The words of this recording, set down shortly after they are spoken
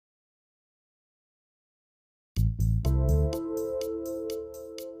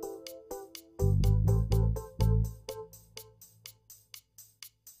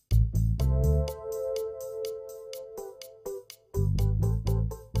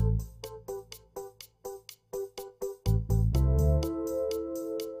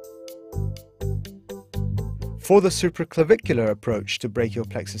For the supraclavicular approach to brachial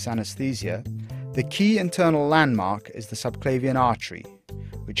plexus anesthesia, the key internal landmark is the subclavian artery,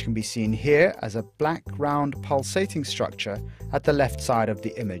 which can be seen here as a black round pulsating structure at the left side of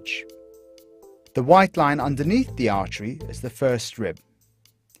the image. The white line underneath the artery is the first rib.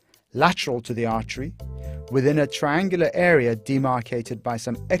 Lateral to the artery, within a triangular area demarcated by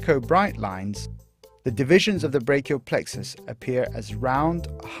some echo bright lines, the divisions of the brachial plexus appear as round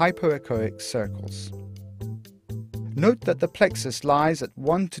hypoechoic circles. Note that the plexus lies at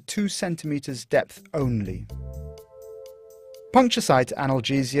 1 to 2 centimeters depth only. Puncture site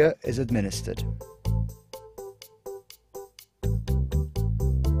analgesia is administered.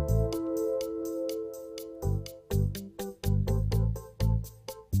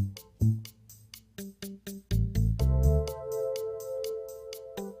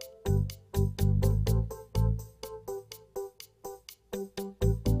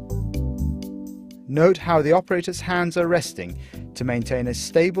 Note how the operator's hands are resting to maintain a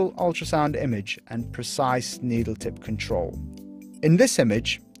stable ultrasound image and precise needle tip control. In this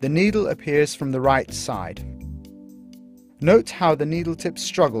image, the needle appears from the right side. Note how the needle tip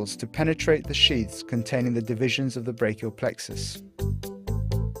struggles to penetrate the sheaths containing the divisions of the brachial plexus.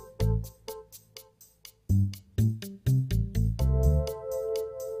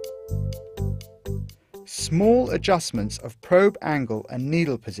 Small adjustments of probe angle and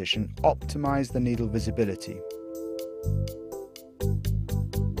needle position optimize the needle visibility.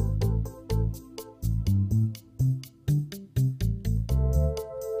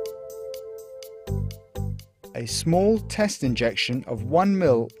 A small test injection of 1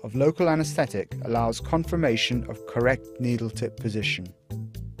 ml of local anesthetic allows confirmation of correct needle tip position.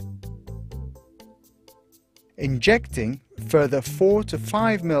 Injecting further 4 to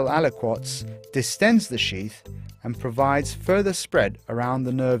 5 ml aliquots distends the sheath and provides further spread around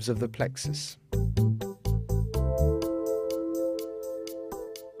the nerves of the plexus.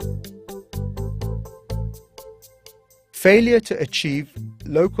 Failure to achieve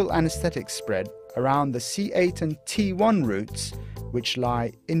local anesthetic spread around the C8 and T1 roots, which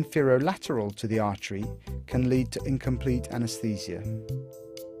lie inferolateral to the artery, can lead to incomplete anesthesia.